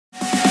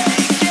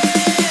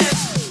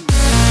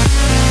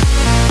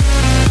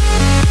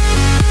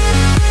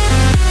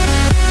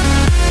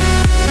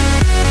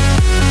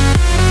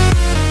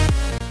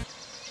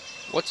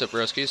What's up,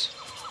 broskies?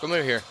 Come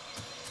over here.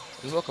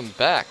 And welcome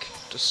back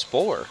to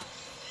Spore.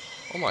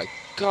 Oh my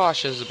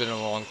gosh, this has been a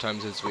long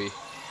time since we've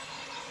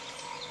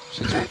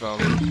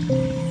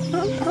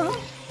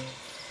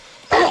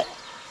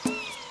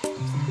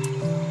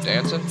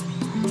dancing?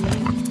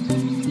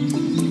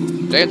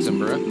 Dancing,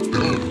 bro.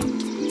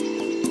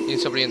 Need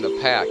somebody in the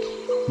pack.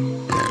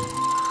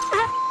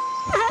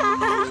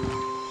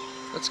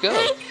 Let's go.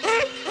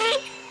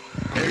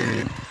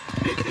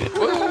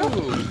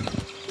 Woo!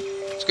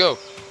 Let's go.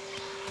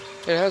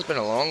 It has been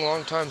a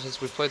long time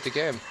since we played the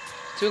game.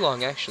 Too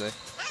long, actually.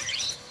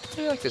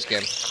 I like this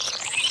game.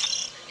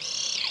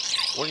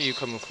 What are you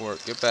coming for?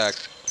 Get back.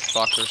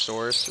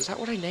 Boxersaurus. Is that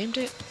what I named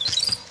it?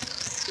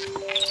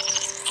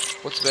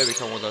 What's the baby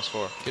coming with us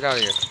for? Get out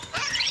of here.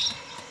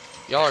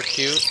 Y'all are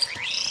cute.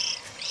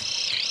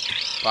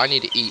 But I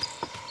need to eat.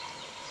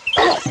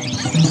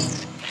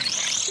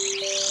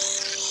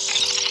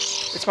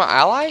 It's my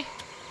ally?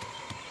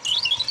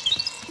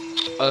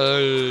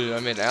 I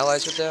made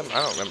allies with them? I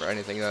don't remember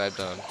anything that I've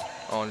done,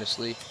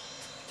 honestly.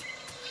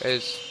 I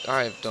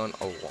have done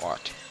a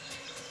lot.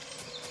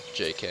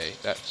 JK,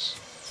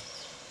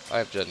 I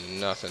have done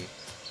nothing.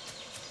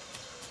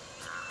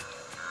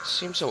 It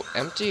seems so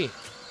empty.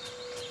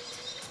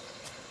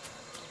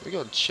 We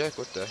gotta check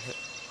what the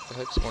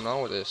heck's going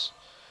on with this.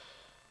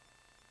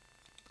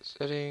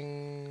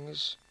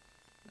 Settings.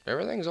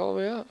 Everything's all the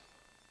way up.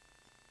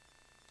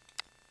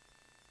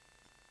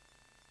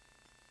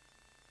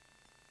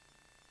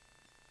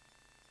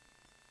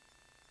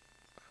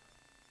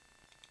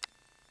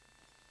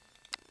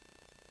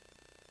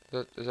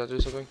 Does that do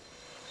something?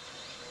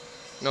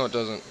 No, it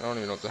doesn't. I don't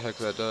even know what the heck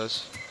that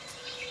does.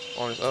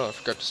 Oh, I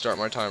forgot to start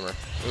my timer.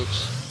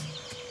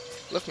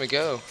 Oops. Let me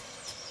go.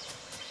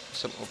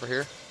 Something over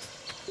here.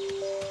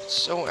 It's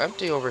so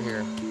empty over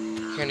here.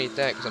 Can't eat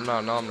that because I'm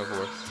not an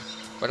omnivore.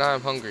 But I'm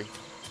hungry.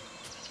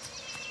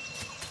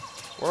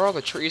 Where are all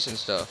the trees and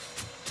stuff?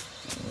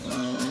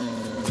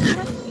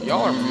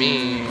 Y'all are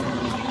mean.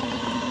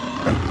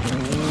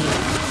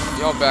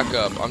 Y'all back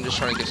up. I'm just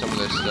trying to get some of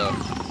this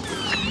stuff.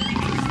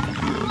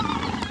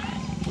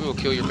 We will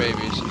kill your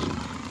babies.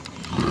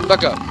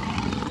 Back up.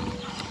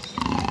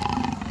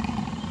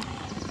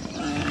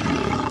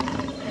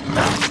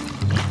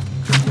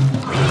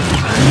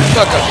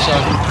 Back up,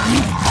 son.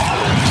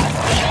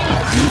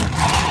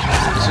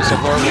 This is a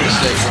horrible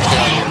mistake. Let's get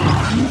out of here.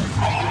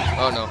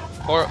 Oh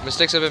no.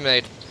 Mistakes have been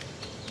made.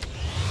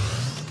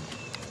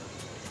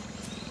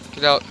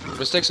 Get out.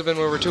 Mistakes have been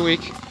made. We're too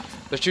weak.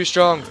 They're too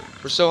strong.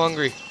 We're so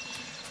hungry.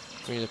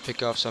 We need to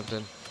pick off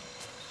something.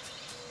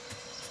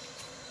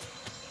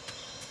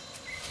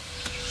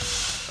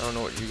 I don't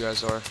know what you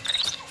guys are.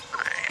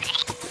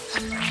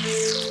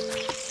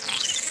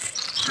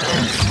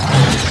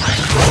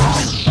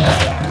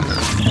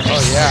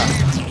 Oh yeah.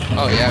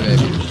 Oh yeah,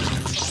 baby.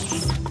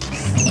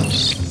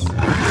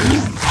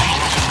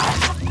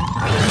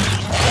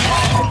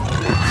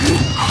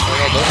 I don't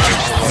know those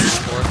things were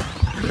watching for.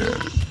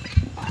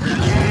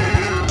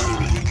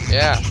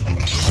 Yeah.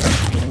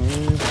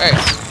 Hey.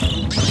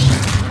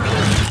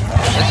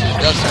 This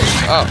does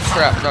something. Oh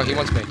crap, no, he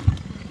wants me.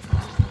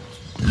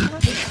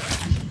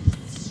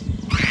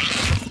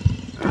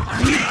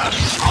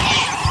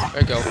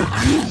 There we go.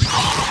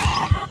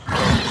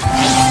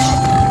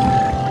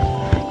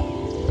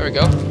 There we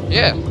go.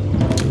 Yeah.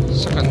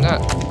 Suck on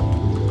that.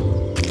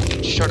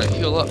 Just try to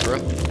heal up, bro.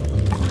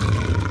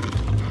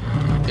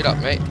 Get up,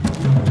 mate.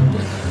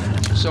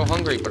 I'm so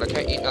hungry, but I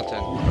can't eat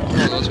nothing.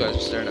 Oh, those guys are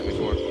staring at me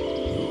for.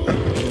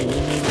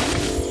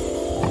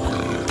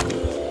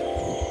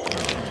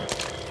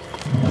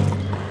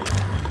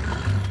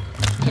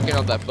 Picking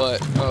up that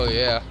butt. Oh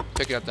yeah.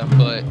 Picking up that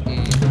butt.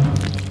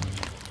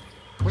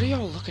 What are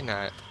y'all looking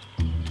at?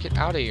 Get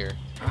out of here.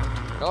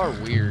 Y'all are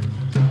weird.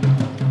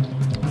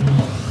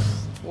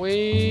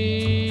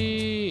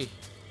 Wee.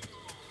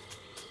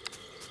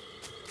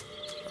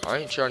 I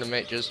ain't trying to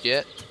mate just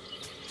yet.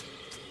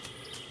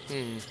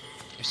 It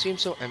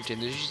seems so empty.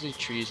 There's usually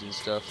trees and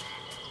stuff.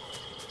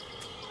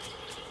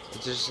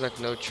 Is there just like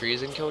no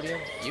trees in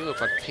Codium? You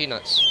look like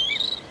peanuts.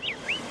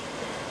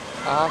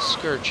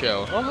 Oscar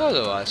Cho. Oh,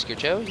 hello, Oscar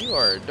Cho. You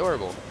are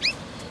adorable.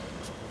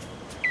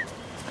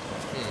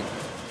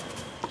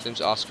 Seems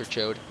Oscar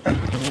Chode.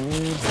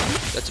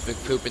 That's a big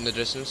poop in the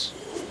distance.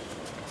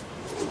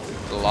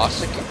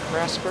 Glossic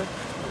Rasper?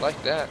 I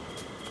like that.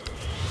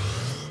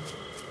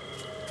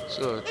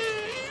 So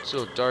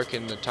dark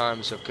in the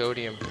times of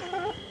Codium.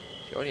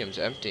 Codium's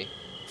empty.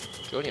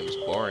 Codium's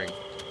boring.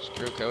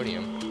 Screw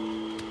Codium.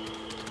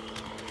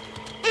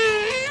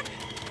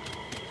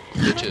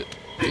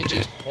 Bitch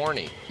is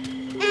horny.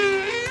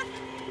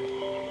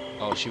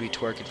 Oh, she be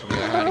twerking for me.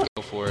 I had to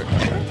go for it.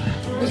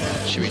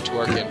 She be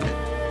twerking.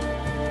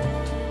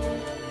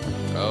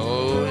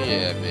 Oh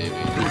yeah, baby.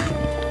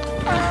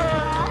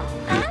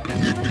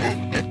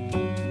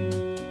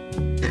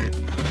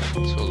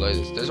 So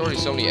there's already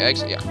so many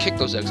eggs. Yeah, kick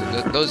those eggs.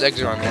 Those eggs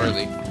are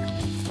unworthy.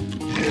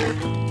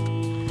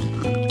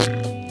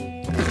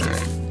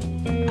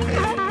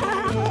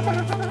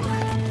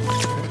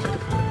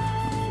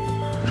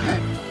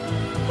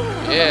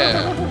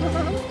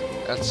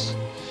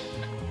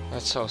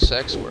 That's how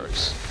sex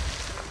works.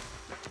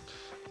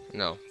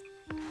 No.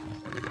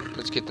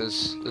 Let's get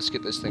this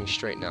thing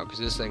straight now, because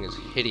this thing is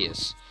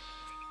hideous.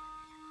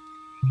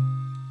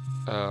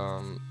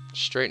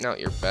 Straighten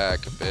out your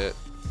back a bit.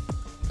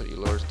 Put you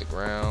lower to the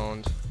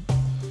ground.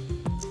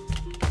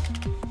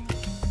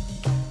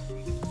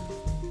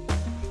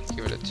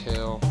 Give it a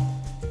tail.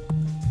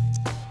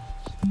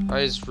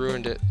 I just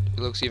ruined it. It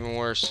looks even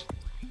worse.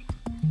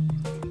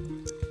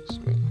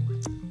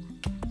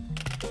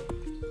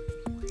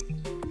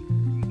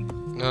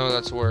 No,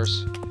 that's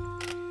worse.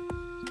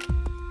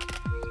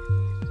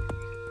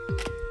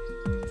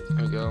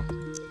 There we go.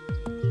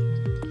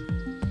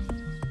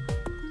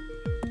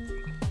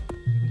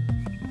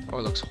 Oh,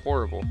 it looks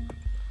horrible.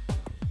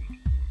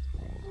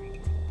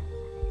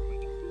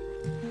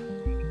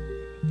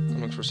 It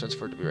makes more sense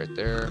for it to be right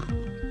there.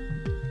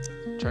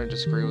 I'm trying to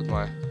disagree with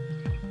my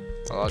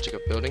logic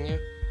of building you?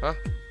 Huh?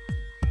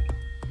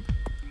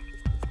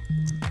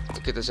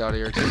 Get this out of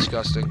here, it's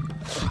disgusting.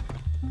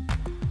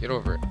 Get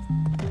over it.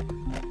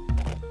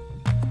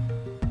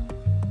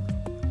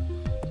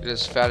 Get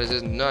as fat as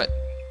his nut.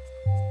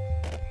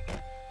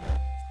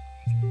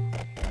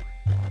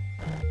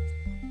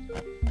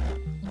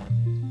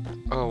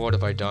 Oh, what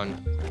have I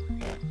done?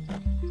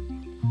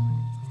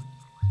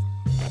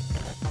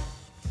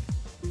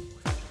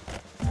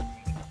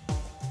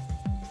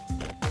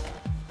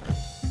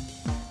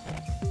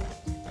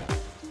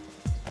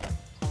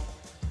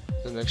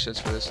 Doesn't make sense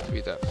for this to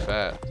be that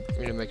fat. We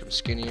need to make him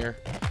skinnier,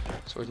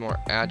 so he's more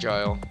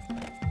agile.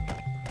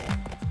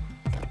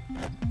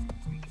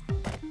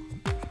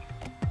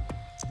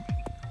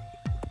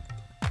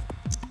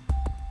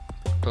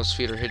 Those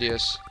feet are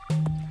hideous.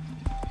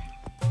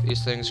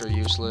 These things are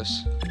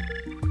useless.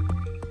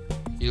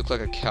 You look like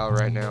a cow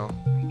right now.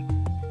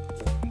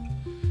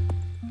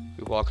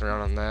 Be walking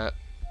around on that.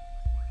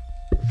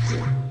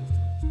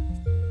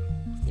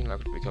 You're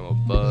not going to become a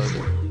bug.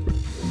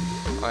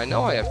 I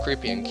know I have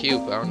creepy and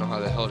cute, but I don't know how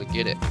the hell to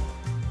get it. I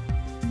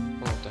don't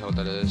know what the hell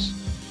that is.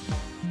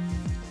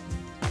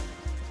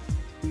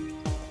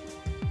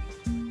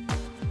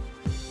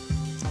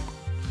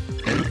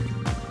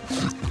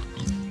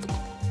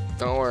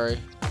 Don't worry.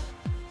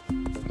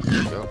 There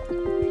you go.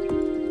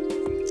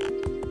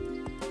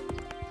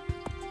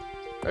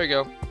 There you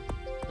go.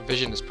 The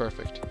vision is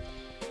perfect.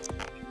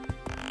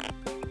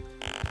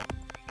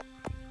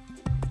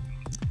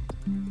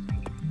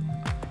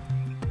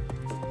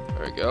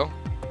 There we go.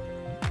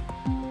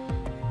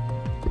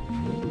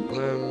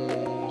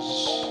 Limbs.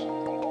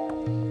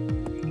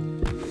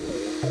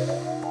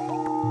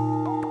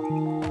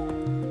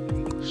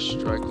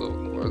 Strike little.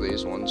 What are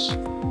these ones?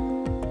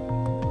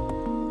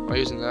 Am I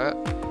using that?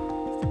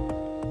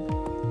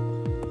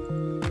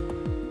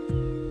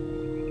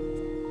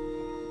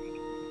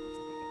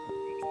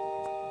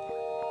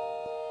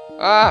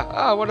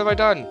 Ah, what have I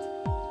done?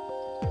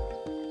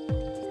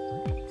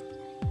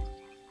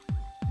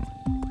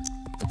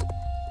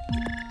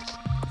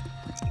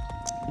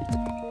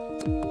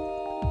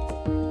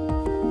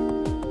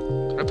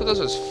 Can I put those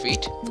as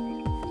feet?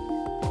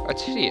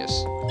 That's hideous.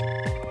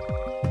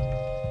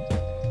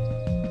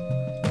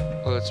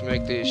 Well, let's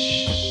make these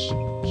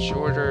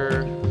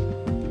shorter.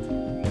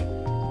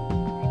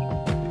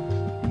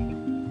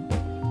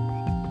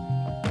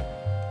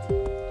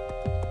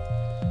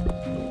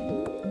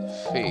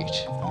 Feet.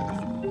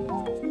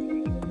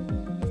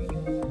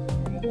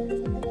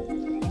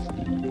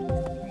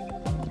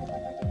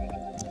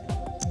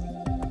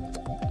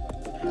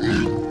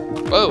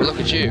 Whoa, look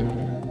at you.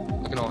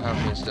 Look at all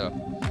happy and stuff.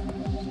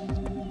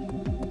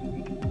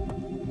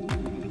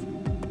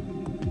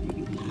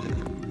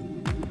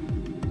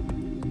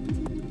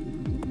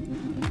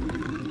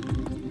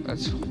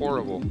 That's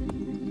horrible.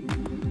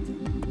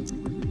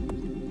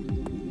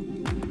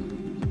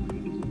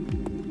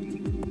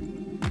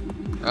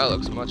 That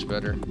looks much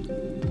better.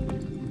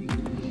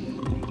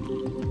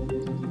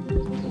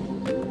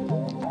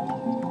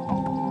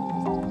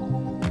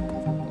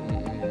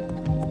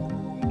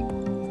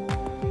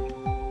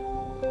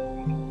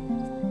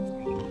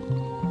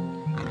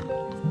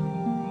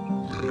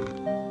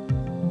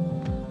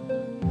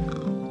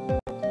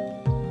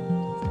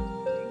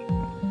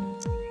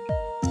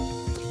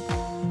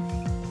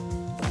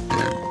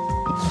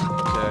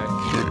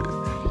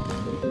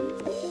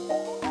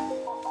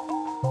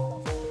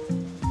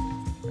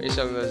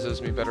 Something that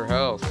gives me better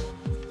health.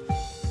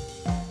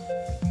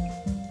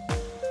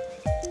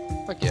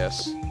 I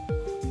guess. You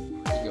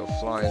can go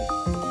flying.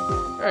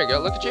 There you go,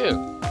 look at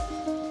you.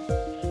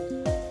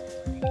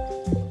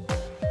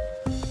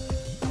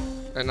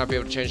 And not be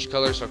able to change the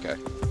colors? Okay.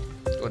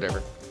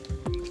 Whatever.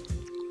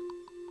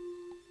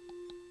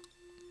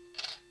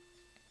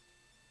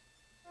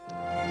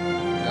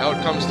 Now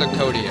it comes to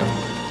Codium.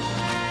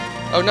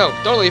 Oh no,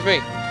 don't leave me!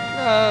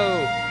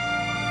 No!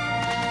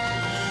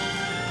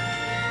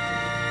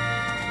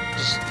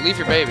 Just leave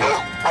your baby.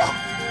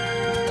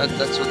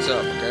 That's what's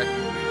up, okay?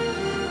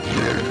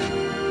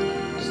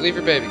 Just leave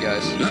your baby,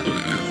 guys.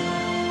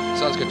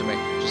 Sounds good to me.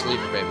 Just leave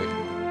your baby.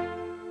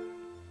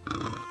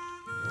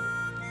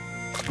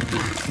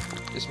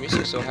 Just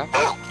music's so happy.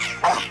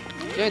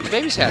 Yeah, the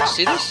babies hatch.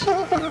 See this?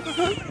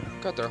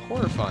 God, they're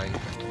horrifying.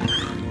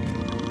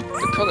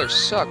 The color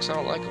sucks. I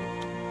don't like them.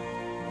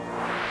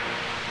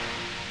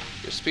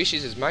 Your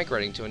species is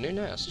migrating to a new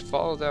nest.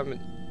 Follow them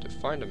to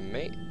find a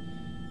mate.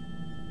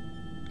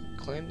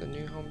 Claim the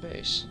new home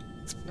base.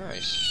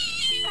 Nice.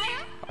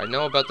 I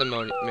know about the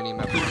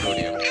mini-map of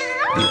Podium.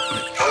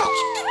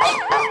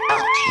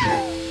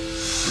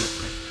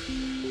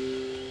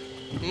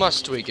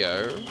 Must we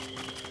go?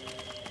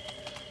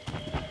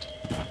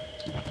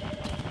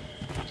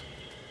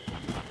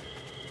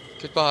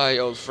 Goodbye,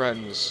 old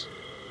friends.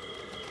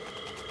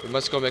 We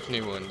must go make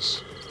new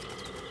ones.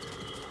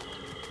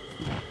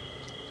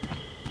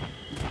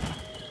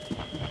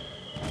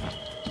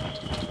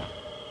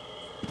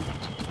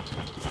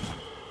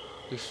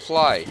 We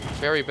fly.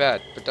 Very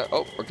bad. But that,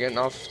 oh, we're getting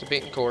off the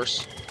beaten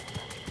course.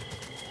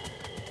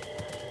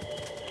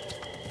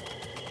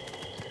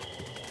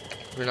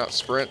 We're not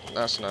sprint.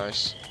 That's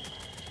nice.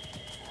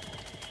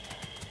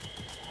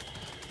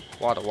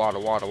 Waddle,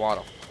 waddle, waddle,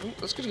 waddle.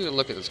 Let's get a good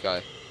look at this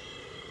guy.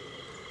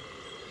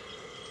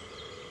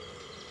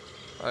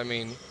 I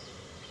mean,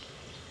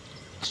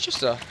 it's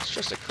just a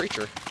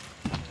creature.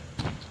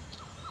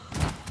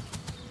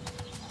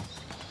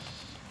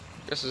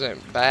 Guess this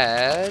ain't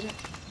bad.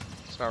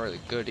 It's not really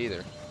good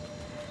either.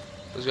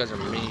 Those guys are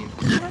mean.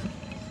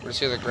 We're just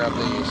here to grab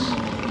these.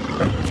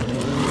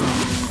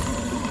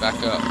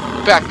 Back up.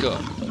 Back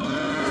up.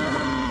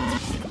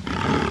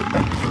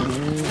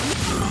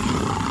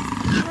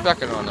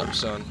 Back it on up,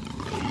 son.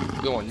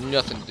 We don't want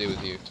nothing to do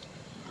with you.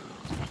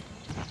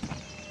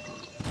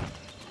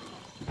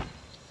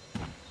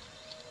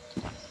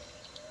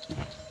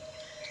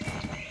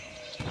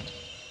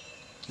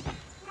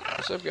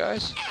 What's up,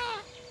 guys?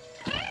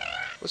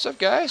 What's up,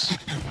 guys?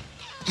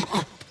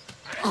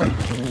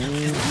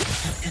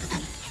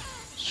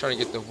 Just trying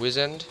to get the whiz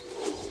end.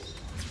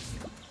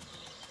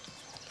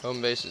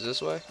 Home base is this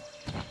way.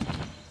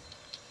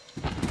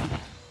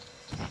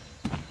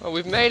 Oh,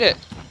 we've made it!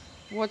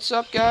 What's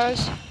up,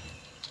 guys?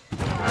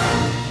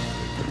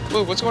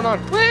 Whoa, what's going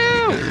on? Woo!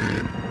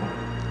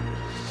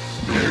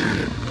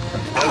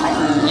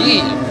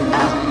 Yee!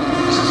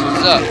 This is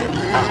what's up.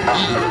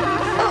 Yee.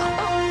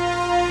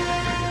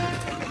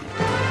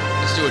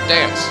 Let's do a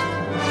dance.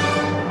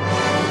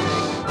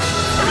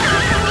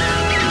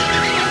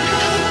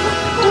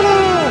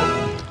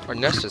 Our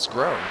nest has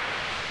grown.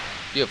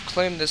 You have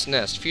claimed this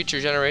nest. Future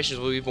generations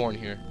will be born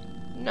here.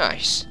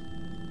 Nice.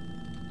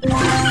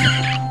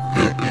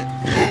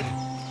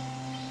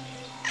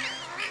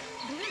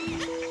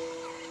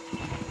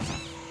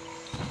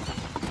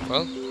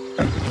 Well,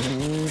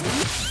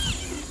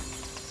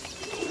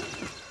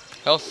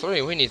 health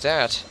 3, we need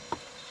that.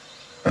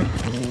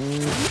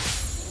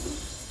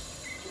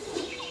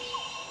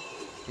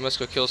 We must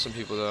go kill some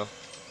people though.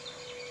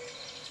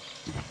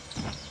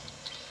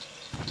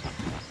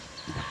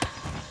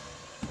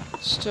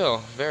 Still,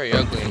 very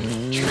ugly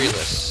and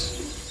treeless.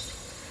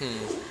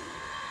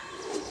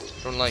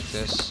 Don't like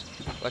this.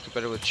 I like it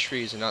better with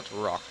trees and not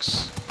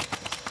rocks.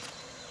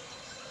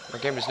 Our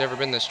game has never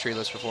been this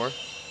treeless before.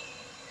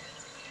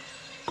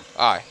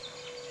 Aye.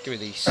 Give me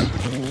these.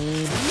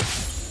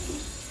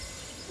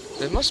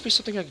 There must be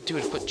something I can do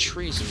to put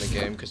trees in the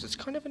game, because it's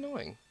kind of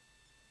annoying.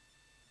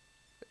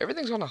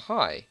 Everything's on a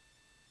high.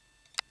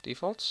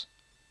 Defaults?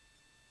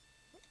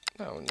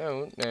 No,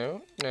 no,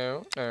 no,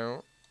 no,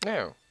 no,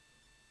 no.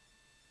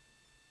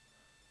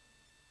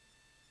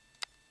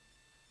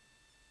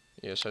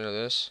 Yes, I know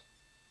this.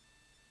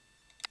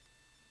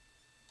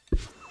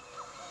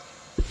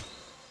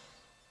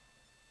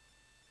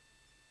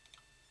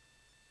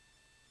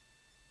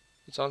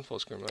 It's on full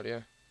screen mode,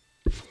 yeah.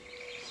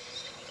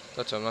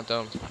 That's I'm not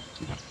dumb.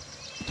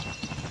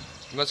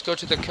 Let's go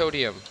to the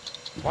Codium.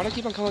 Why do I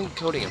keep on calling it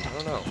Codium? I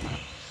don't know.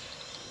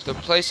 The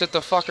place at the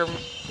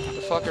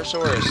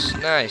fuckersaurus.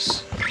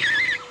 Nice.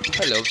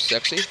 Hello,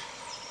 sexy.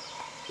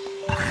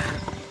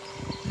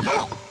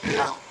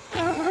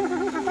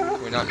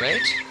 Can we not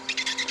mate?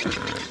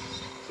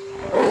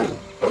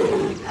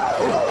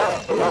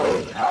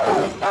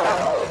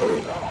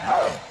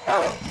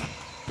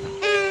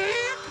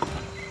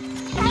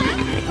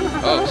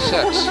 Oh,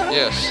 sex,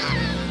 yes.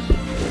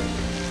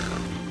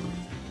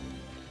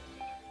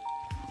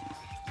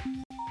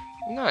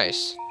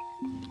 Nice.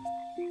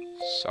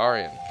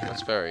 Saurian,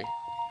 that's very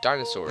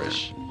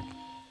dinosaurish.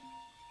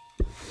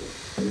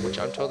 Which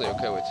I'm totally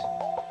okay with.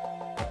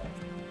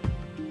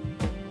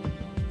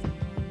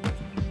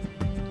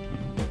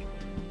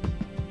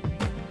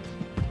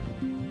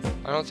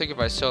 I don't think if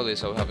I sell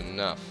these I'll have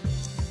enough.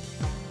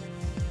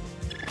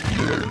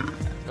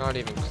 Not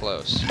even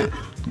close.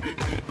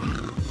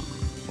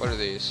 What are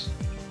these?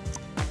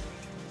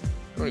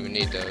 I don't even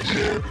need those,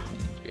 to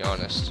be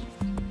honest.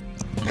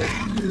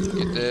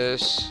 Get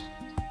this.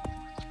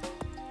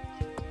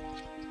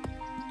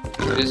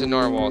 It is a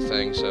narwhal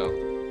thing, so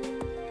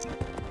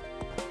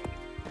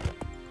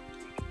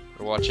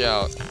watch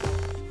out.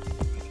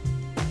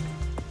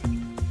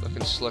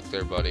 Looking slick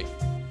there, buddy.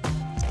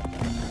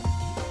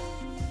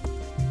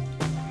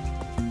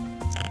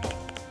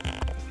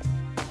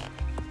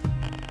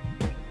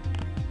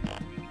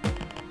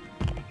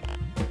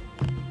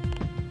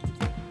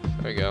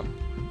 There we go.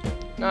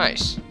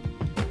 Nice.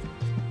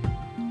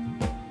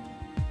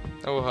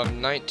 Now we'll have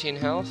 19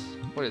 health.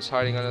 What is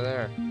hiding under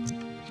there?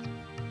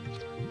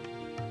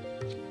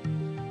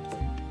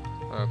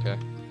 Okay.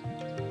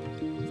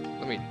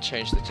 Let me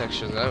change the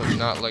texture. That was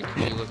not like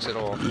he looks at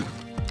all.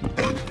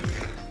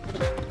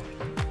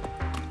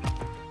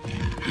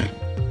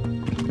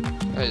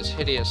 That is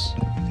hideous.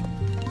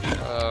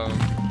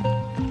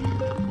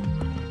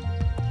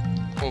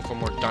 Going for a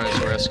more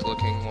dinosaur-esque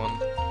looking one.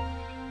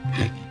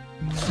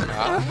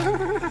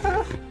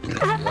 Ah. You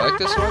like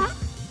this one?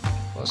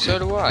 Well, so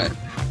do I.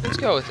 Let's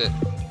go with it.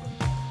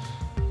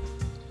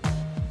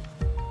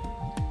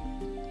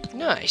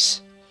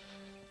 Nice.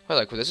 I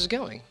like where this is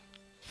going.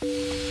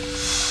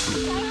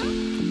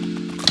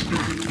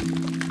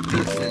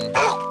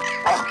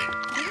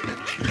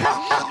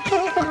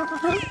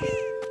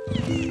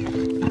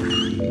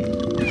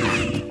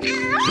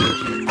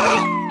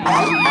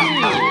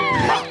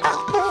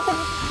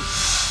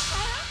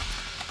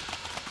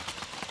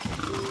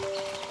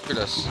 Look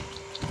at us.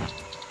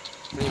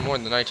 We need more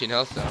than the 19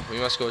 health though. We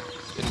must go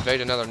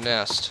invade another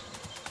nest.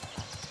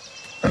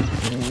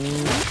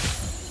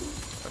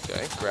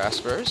 Okay,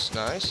 graspers,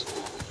 nice.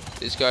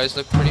 These guys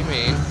look pretty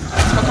mean.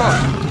 Come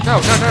on! No,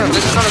 no, no,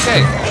 this is not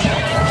okay!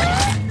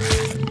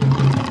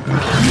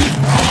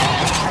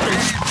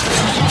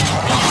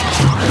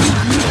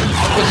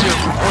 What's your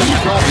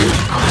problem?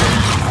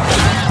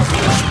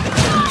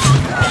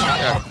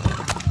 Yeah.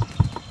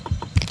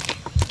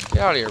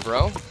 Get out of here,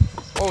 bro.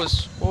 What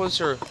was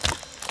your...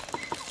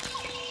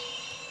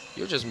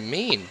 You're just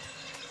mean.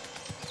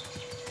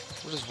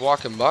 We're just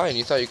walking by and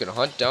you thought you could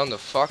hunt down the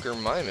fucker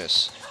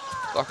Mimus.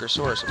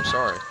 Fuckersaurus, I'm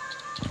sorry.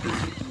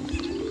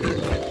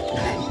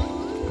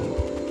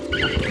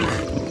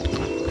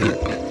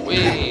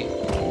 Whee!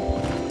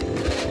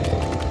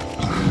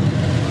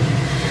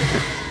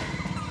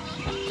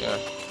 Yeah.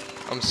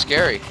 I'm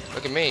scary.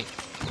 Look at me.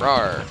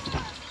 Rawr.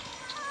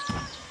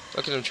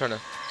 Look at them trying to...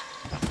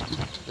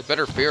 They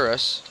better fear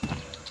us.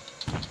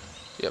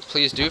 Yeah,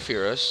 please do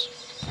fear us.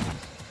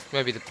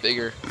 Maybe the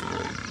bigger...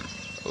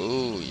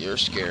 Ooh, you're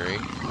scary.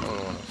 I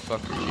don't want to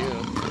fuck with you.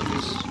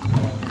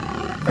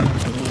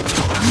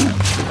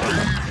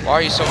 Why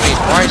are you so mean?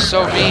 Why are you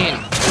so mean?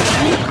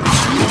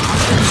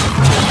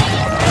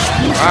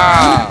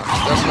 Ah!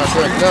 That's not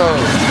good. No!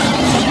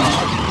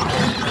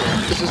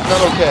 This is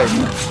not okay.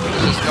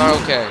 This is not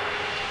okay.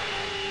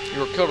 You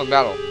were killed in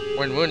battle.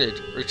 When wounded,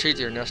 retreat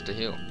to your nest to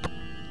heal.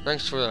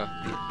 Thanks for the...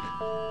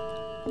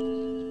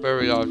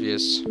 very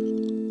obvious...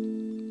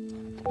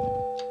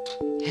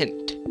 hint.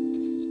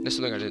 That's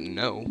something I didn't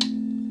know.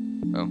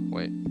 Oh,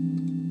 wait.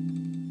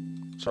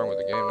 What's wrong with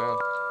the game now?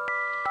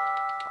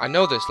 I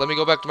know this. Let me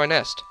go back to my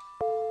nest.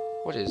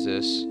 What is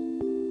this?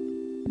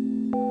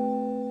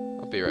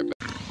 I'll be right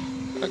back.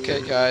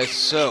 Okay, guys,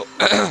 so...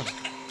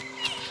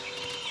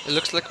 it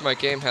looks like my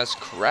game has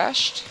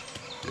crashed.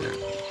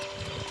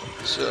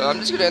 So I'm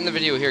just going to end the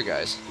video here,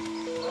 guys.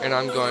 And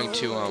I'm going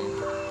to,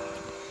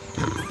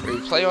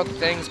 replay all the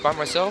things by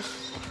myself.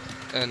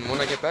 And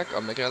when I get back,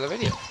 I'll make another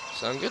video.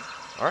 Sound good?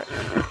 Alright.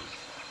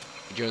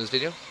 Enjoy this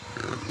video,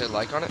 hit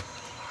like on it,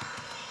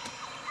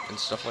 and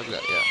stuff like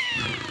that, yeah.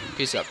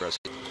 Peace out,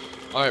 broski.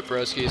 Alright,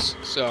 broskies,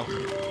 so,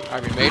 I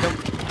remade him,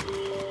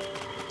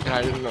 and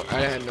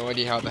I had no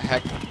idea what the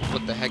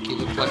heck he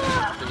looked like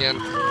again,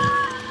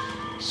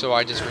 so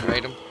I just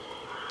remade him,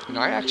 and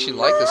I actually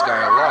like this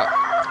guy a lot.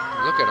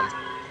 Look at him,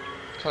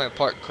 kind of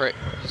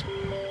he's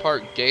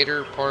part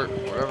gator, part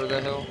whatever the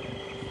hell,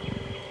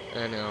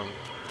 and,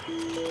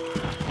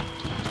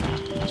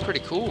 it's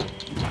pretty cool.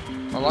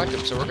 I like him,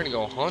 so we're gonna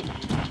go hunt.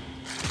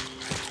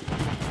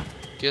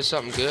 Get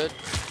something good,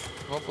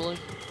 hopefully.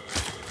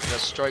 Got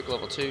strike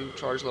level 2,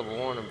 charge level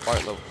 1, and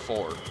bite level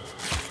 4.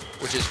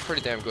 Which is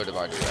pretty damn good if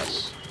I do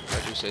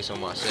say so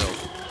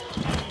myself.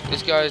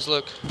 These guys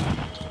look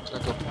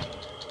like a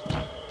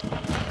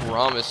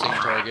promising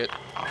target.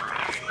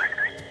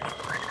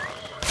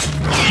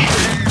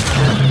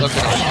 Look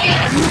at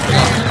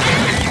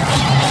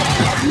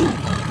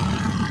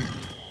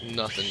them.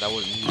 Nothing, that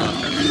was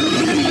nothing.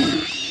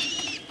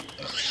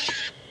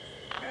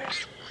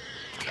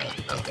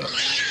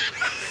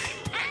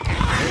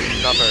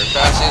 Not very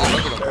fast either,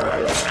 look at them.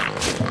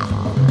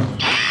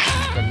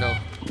 Got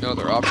no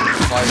other option to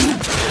fight.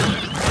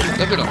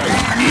 Look at him.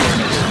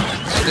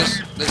 So this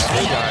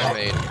new guy I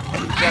made,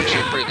 he's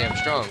actually pretty damn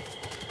strong.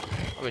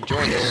 I'm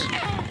enjoying this.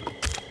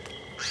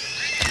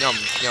 Yum,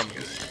 yum.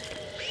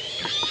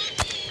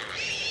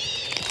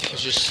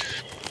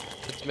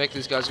 Let's make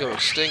these guys go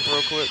extinct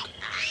real quick.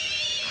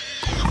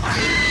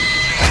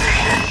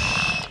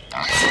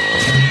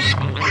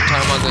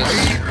 Time on this.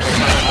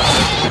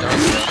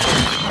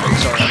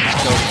 Sorry, I'm just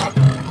going.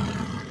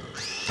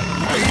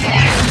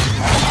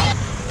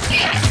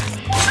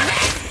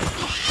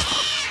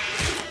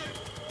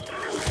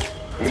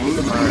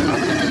 Alright, I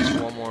think there's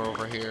one more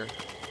over here.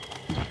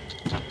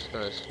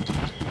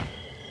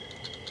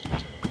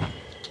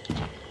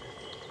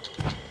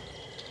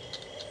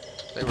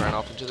 They ran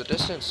off into the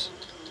distance.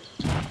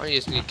 I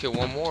just need to kill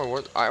one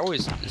more.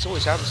 This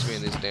always happens to me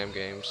in these damn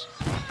games.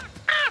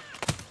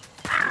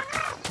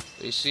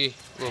 Do you see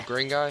a little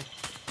green guy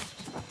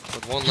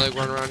with one leg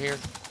running around here?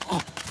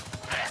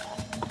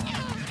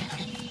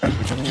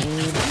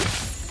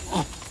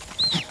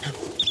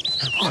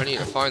 I need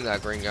to find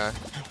that green guy.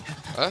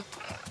 Huh?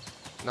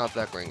 Not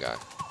that green guy.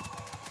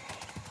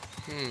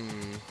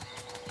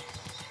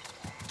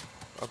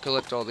 I'll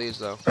collect all these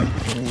though.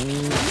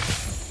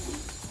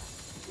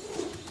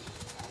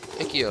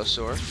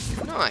 Ichthyosaur.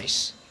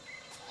 Nice.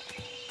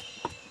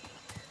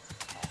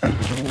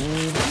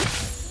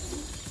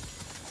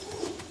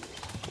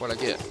 What'd I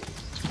get?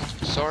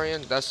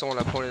 Saurian? That's the one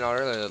I pointed out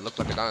earlier that looked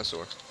like a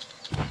dinosaur.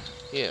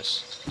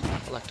 Yes.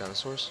 I like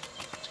dinosaurs.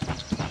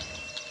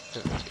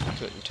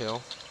 Couldn't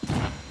tell.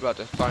 About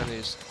to find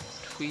these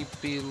twee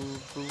people.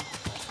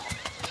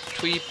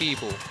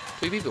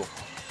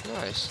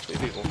 Nice. Twee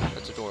people.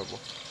 That's adorable.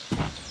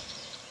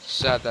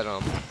 Sad that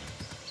I'm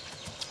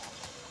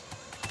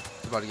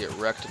about to get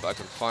wrecked if I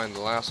can find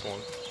the last one.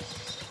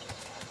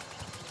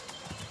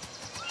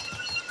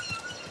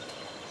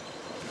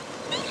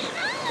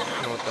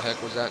 What the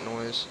heck was that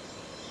noise?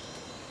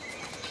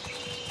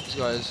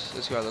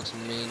 This guy looks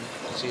mean.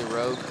 Is he a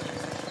rogue?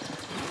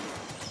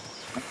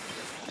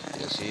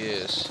 Yes, he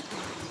is.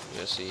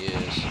 Yes, he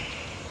is.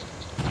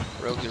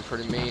 Rogues are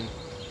pretty mean.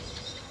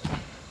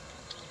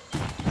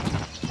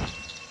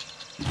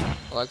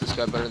 I like this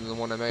guy better than the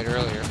one I made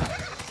earlier. I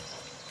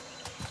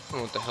don't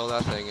know what the hell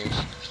that thing is.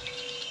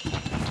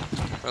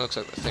 That looks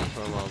like the thing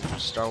from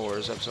Star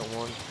Wars Episode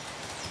 1.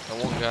 That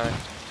one guy.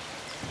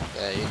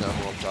 Yeah, you know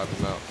who I'm talking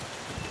about.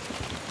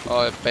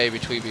 Oh, baby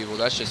twee people.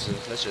 That's just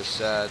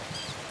sad.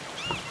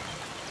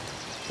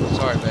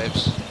 Sorry,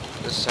 babes.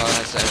 This is how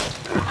I sound.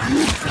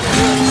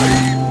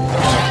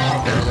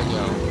 There they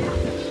go.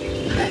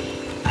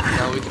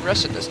 Now we can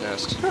rest in this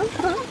nest.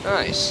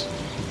 Nice.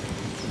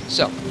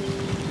 So,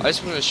 I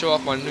just want to show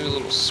off my new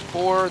little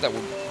Spore that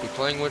we'll be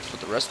playing with for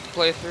the rest of the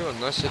playthrough,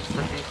 unless it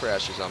freaking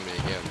crashes on me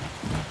again.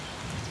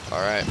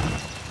 Alright.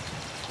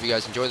 If you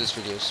guys enjoyed this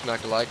video,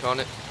 smack a like on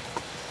it.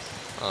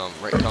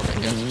 Rate, comment,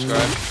 and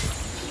subscribe.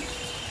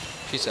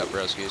 Peace out,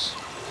 broskies.